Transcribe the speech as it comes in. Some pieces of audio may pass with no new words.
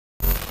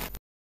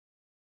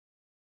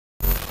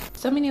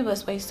So many of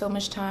us waste so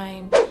much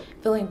time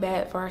feeling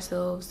bad for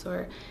ourselves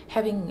or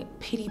having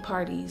pity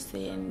parties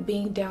and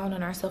being down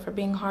on ourselves or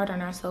being hard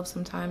on ourselves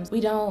sometimes. We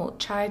don't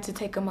try to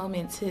take a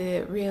moment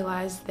to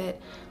realize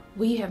that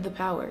we have the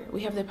power.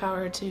 We have the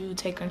power to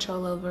take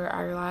control over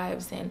our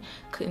lives and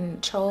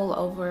control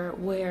over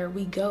where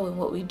we go and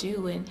what we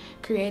do and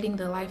creating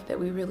the life that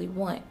we really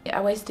want.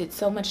 I wasted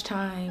so much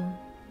time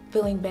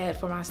feeling bad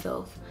for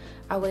myself.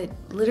 I would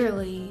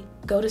literally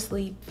go to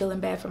sleep feeling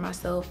bad for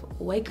myself,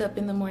 wake up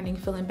in the morning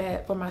feeling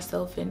bad for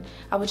myself, and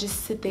I would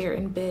just sit there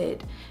in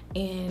bed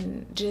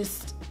and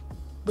just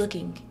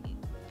looking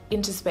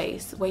into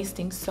space,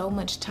 wasting so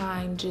much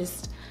time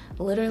just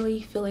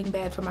literally feeling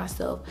bad for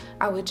myself.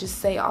 I would just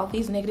say all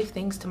these negative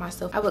things to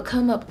myself. I would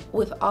come up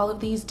with all of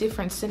these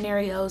different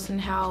scenarios and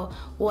how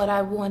what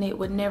I wanted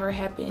would never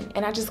happen,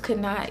 and I just could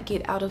not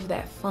get out of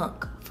that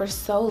funk. For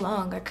so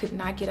long, I could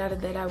not get out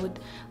of that. I would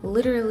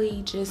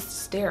literally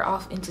just stare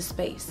off into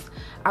space.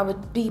 I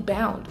would be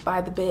bound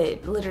by the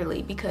bed,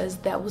 literally, because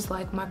that was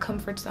like my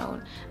comfort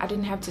zone. I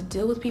didn't have to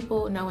deal with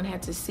people. No one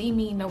had to see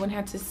me. No one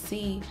had to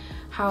see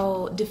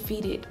how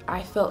defeated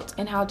I felt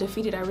and how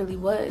defeated I really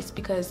was,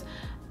 because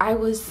I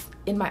was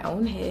in my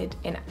own head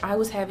and I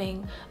was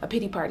having a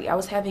pity party. I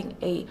was having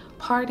a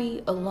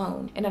party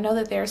alone. And I know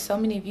that there are so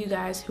many of you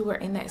guys who are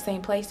in that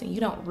same place and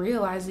you don't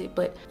realize it,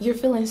 but you're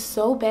feeling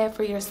so bad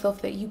for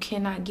yourself that you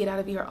cannot get out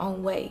of your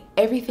own way.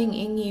 Everything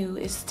in you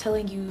is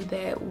telling you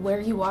that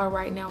where you are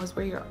right now is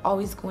where you're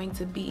always going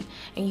to be,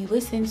 and you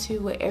listen to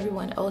what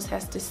everyone else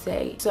has to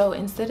say. So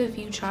instead of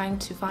you trying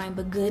to find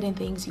the good in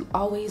things, you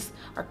always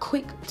are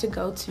quick to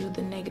go to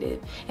the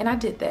negative. And I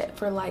did that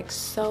for like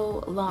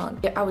so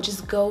long. I would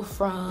just go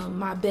from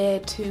my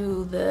bed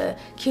to the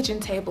kitchen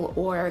table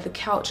or the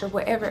couch or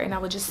whatever, and I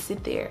would just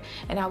sit there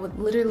and I would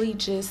literally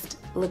just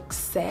look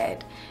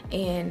sad,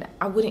 and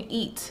I wouldn't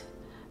eat.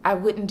 I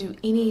wouldn't do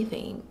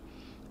anything.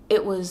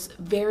 It was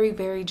very,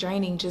 very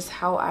draining just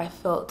how I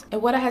felt.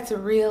 And what I had to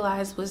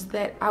realize was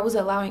that I was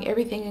allowing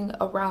everything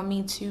around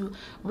me to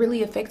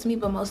really affect me,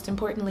 but most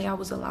importantly, I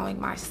was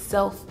allowing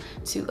myself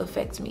to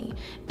affect me.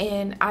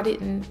 And I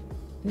didn't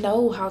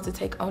know how to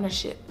take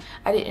ownership.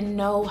 I didn't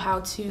know how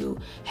to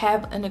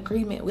have an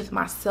agreement with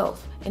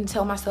myself and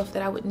tell myself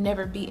that I would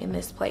never be in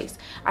this place.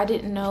 I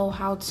didn't know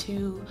how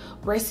to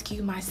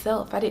rescue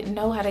myself. I didn't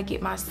know how to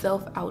get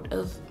myself out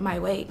of my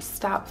way.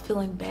 Stop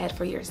feeling bad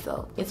for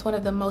yourself. It's one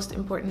of the most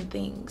important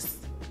things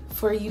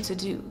for you to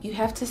do. You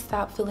have to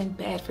stop feeling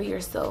bad for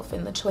yourself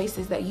and the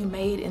choices that you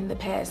made in the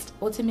past.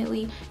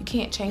 Ultimately, you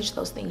can't change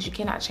those things. You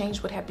cannot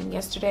change what happened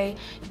yesterday.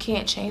 You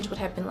can't change what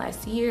happened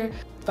last year,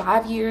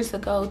 5 years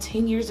ago,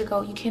 10 years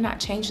ago. You cannot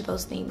change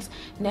those things.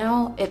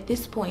 Now, at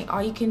this point,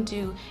 all you can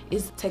do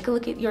is take a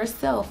look at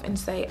yourself and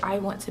say, I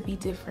want to be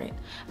different.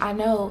 I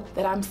know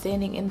that I'm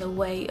standing in the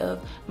way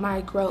of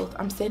my growth.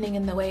 I'm standing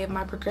in the way of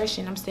my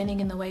progression. I'm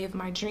standing in the way of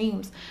my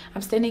dreams.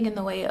 I'm standing in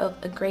the way of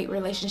a great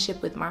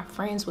relationship with my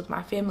friends, with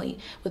my family,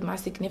 with my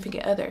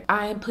significant other.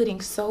 I am putting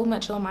so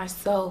much on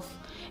myself,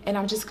 and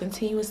I'm just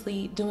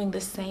continuously doing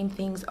the same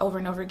things over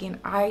and over again.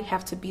 I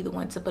have to be the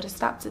one to put a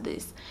stop to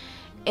this.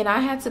 And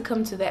I had to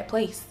come to that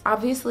place.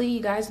 Obviously,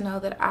 you guys know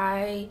that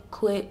I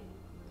quit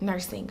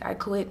nursing. I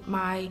quit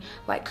my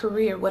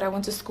career, what I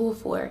went to school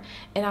for,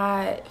 and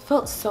I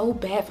felt so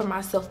bad for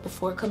myself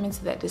before coming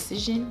to that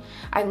decision.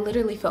 I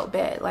literally felt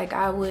bad. Like,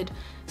 I would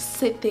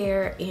sit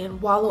there and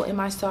wallow in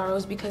my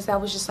sorrows because I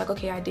was just like,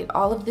 okay, I did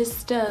all of this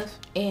stuff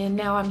and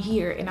now I'm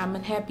here and I'm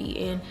unhappy,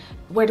 and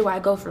where do I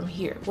go from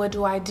here? What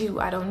do I do?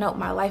 I don't know.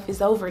 My life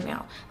is over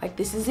now. Like,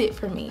 this is it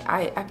for me.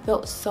 I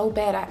felt so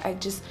bad. I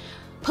just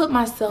put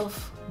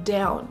myself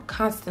down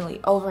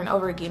constantly over and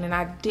over again, and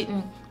I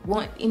didn't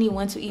want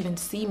anyone to even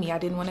see me. I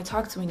didn't want to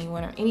talk to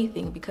anyone or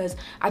anything because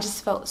I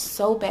just felt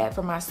so bad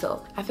for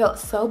myself. I felt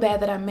so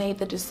bad that I made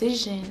the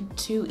decision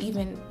to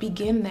even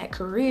begin that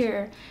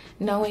career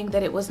knowing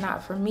that it was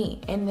not for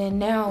me. And then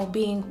now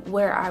being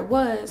where I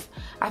was,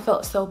 I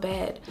felt so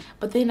bad.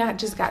 But then I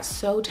just got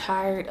so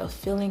tired of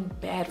feeling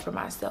bad for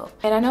myself.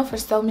 And I know for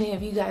so many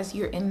of you guys,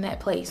 you're in that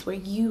place where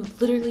you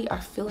literally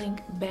are feeling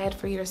bad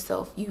for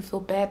yourself. You feel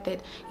bad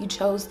that you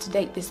chose to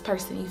date this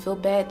person. You feel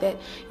bad that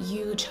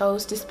you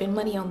chose to spend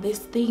money on this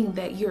thing,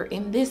 that you're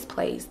in this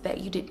place, that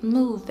you didn't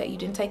move, that you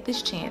didn't take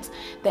this chance,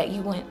 that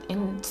you went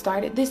and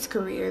started this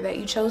career, that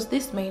you chose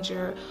this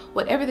major,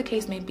 whatever the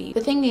case may be. The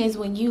thing is,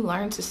 when you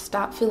learn to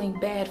stop feeling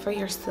bad for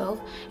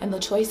yourself and the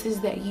choices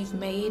that you've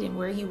made and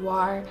where you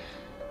are,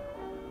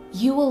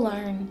 you will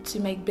learn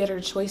to make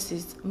better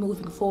choices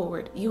moving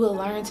forward. You will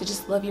learn to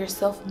just love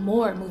yourself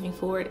more moving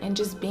forward and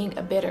just being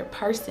a better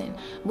person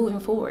moving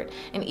forward.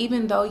 And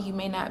even though you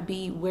may not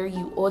be where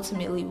you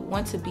ultimately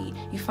want to be,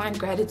 you find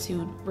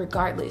gratitude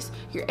regardless.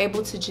 You're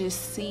able to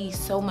just see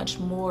so much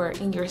more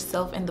in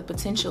yourself and the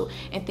potential,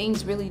 and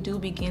things really do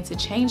begin to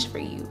change for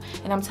you.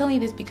 And I'm telling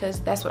you this because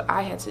that's what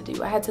I had to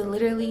do. I had to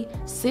literally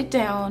sit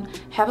down,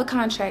 have a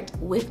contract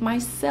with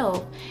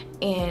myself,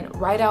 and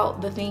write out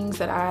the things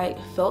that I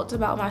felt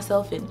about myself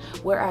myself and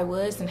where I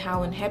was and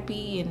how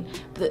unhappy and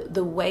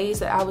the ways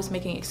that I was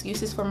making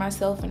excuses for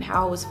myself and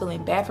how I was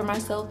feeling bad for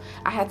myself,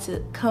 I had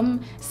to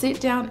come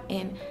sit down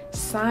and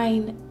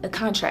sign a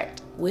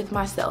contract with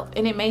myself.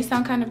 And it may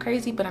sound kind of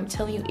crazy, but I'm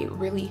telling you, it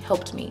really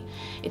helped me.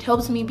 It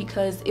helped me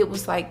because it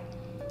was like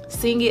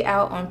seeing it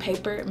out on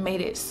paper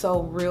made it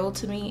so real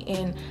to me,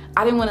 and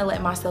I didn't want to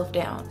let myself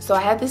down. So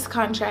I had this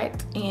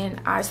contract and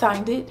I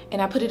signed it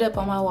and I put it up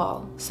on my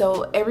wall.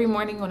 So every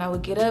morning when I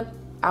would get up,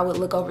 I would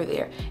look over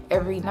there.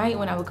 Every night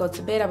when I would go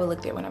to bed, I would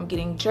look there. When I'm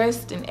getting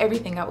dressed and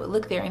everything, I would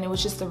look there, and it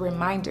was just a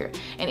reminder.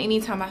 And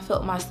anytime I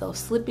felt myself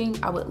slipping,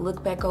 I would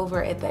look back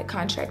over at that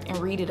contract and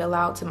read it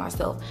aloud to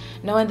myself,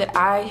 knowing that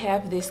I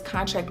have this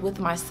contract with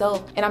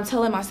myself, and I'm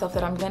telling myself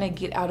that I'm gonna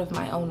get out of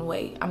my own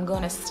way. I'm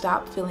gonna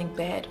stop feeling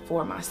bad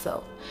for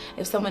myself.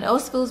 If someone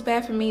else feels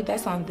bad for me,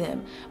 that's on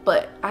them,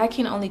 but I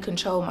can only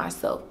control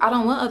myself. I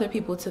don't want other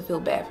people to feel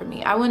bad for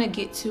me. I wanna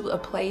get to a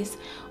place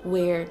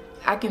where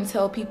I can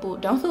tell people,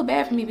 don't feel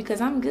bad for me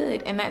because I'm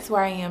good, and that's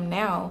where I am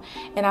now.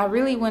 And I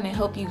really want to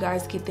help you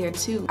guys get there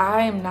too.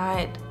 I am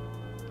not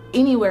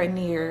anywhere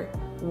near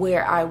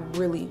where I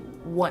really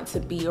want to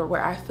be or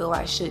where I feel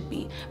I should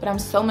be, but I'm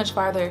so much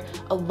farther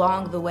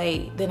along the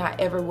way than I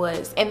ever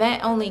was. And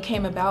that only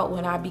came about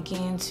when I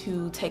began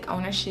to take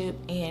ownership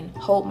and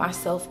hold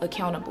myself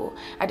accountable.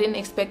 I didn't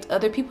expect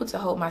other people to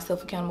hold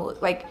myself accountable.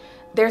 Like,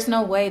 there's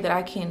no way that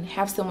I can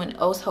have someone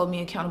else hold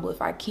me accountable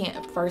if I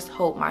can't first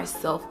hold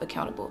myself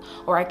accountable,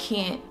 or I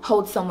can't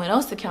hold someone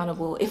else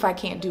accountable if I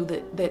can't do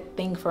the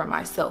thing for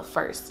myself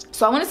first.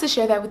 So I wanted to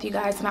share that with you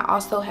guys, and I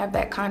also have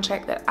that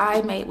contract that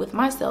I made with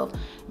myself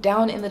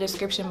down in the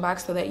description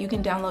box so that you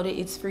can download it.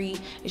 It's free.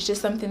 It's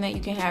just something that you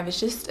can have. It's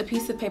just a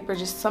piece of paper,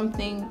 just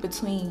something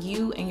between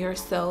you and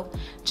yourself,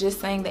 just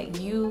saying that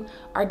you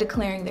are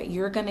declaring that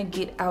you're gonna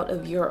get out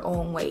of your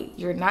own way.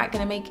 You're not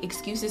gonna make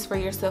excuses for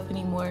yourself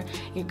anymore.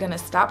 You're gonna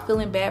stop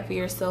feeling bad for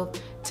yourself.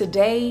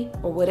 Today,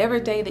 or whatever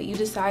day that you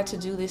decide to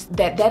do this,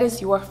 that is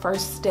your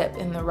first step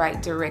in the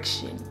right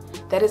direction.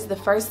 That is the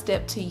first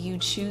step to you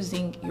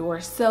choosing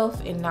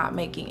yourself and not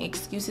making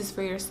excuses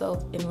for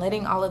yourself and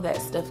letting all of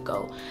that stuff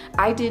go.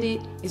 I did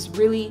it. It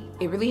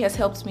really has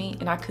helped me,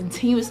 and I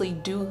continuously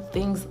do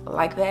things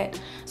like that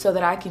so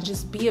that I can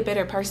just be a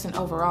better person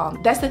overall.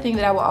 That's the thing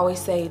that I will always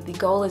say. The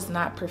goal is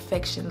not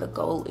perfection. The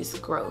goal is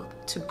growth,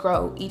 to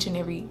grow each and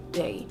every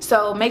day.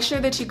 So make sure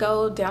that you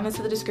go down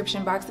into the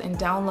description box and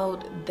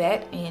download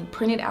that and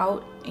print it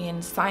out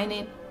and sign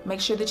it. Make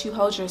sure that you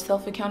hold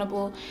yourself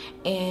accountable,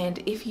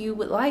 and if you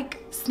would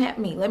like, snap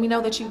me. Let me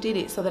know that you did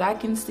it so that I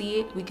can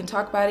see it. We can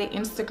talk about it,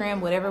 Instagram,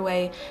 whatever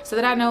way, so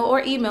that I know,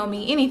 or email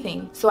me,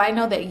 anything, so I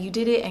know that you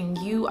did it and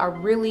you are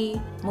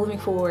really moving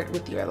forward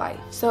with your life.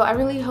 So I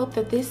really hope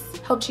that this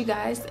helped you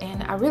guys,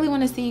 and I really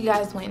want to see you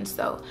guys win.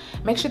 So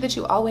make sure that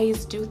you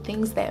always do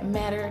things that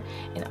matter,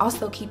 and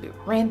also keep it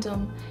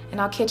random,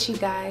 and I'll catch you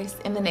guys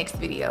in the next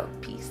video.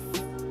 Peace.